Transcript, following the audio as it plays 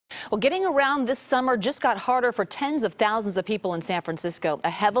Well, getting around this summer just got harder for tens of thousands of people in San Francisco. A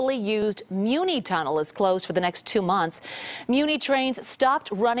heavily used Muni tunnel is closed for the next 2 months. Muni trains stopped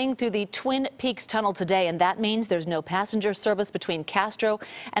running through the Twin Peaks tunnel today, and that means there's no passenger service between Castro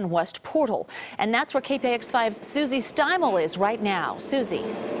and West Portal. And that's where KPIX 5's Susie Steimle is right now. Susie.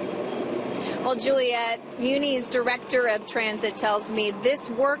 Well, Juliet, Muni's director of transit tells me this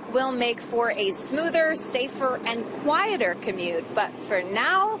work will make for a smoother, safer, and quieter commute. But for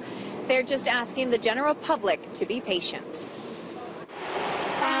now, they're just asking the general public to be patient.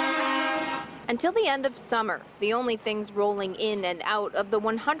 Until the end of summer, the only things rolling in and out of the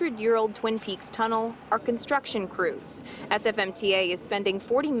 100-year-old Twin Peaks tunnel are construction crews. SFMTA is spending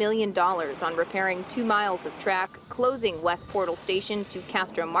 $40 million on repairing 2 miles of track, closing West Portal Station to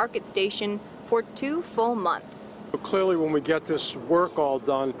Castro Market Station for 2 full months. Clearly, when we get this work all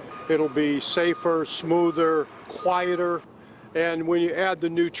done, it'll be safer, smoother, quieter, and when you add the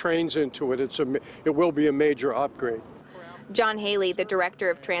new trains into it, it will be a major upgrade. John Haley, the director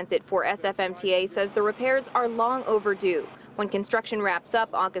of transit for SFMTA, says the repairs are long overdue. When construction wraps up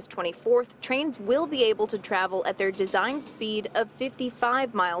August 24th, trains will be able to travel at their design speed of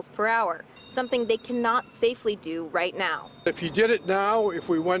 55 miles per hour, something they cannot safely do right now. If you did it now, if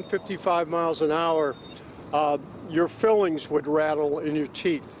we went 55 miles an hour, your fillings would rattle in your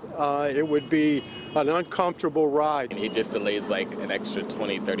teeth. It would be an uncomfortable ride. It just delays like an extra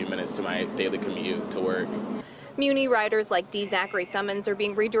 20-30 minutes to my daily commute to work. Muni riders like D. Zachary Summons are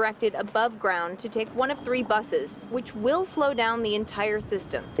being redirected above ground to take one of 3 buses, which will slow down the entire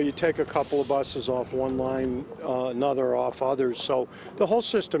system. You take a couple of buses off one line, another off others, so the whole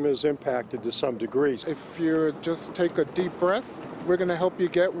system is impacted to some degree. If you just take a deep breath, we're going to help you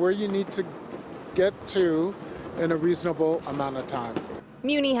get where you need to get to in a reasonable amount of time.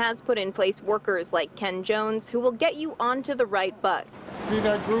 Muni has put in place workers like Ken Jones who will get you onto the right bus. See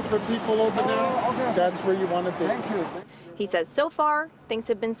that group of people over there? Okay. That's where you want to be. Thank you. He says so far, things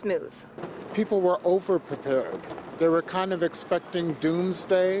have been smooth. People were over-prepared. They were kind of expecting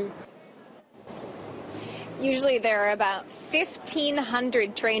doomsday. Usually there are about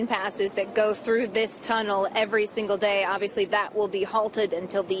 1,500 train passes that go through this tunnel every single day. Obviously, that will be halted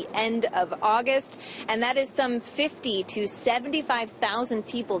until the end of August, and that is some 50 to 75,000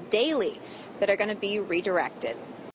 people daily that are going to be redirected.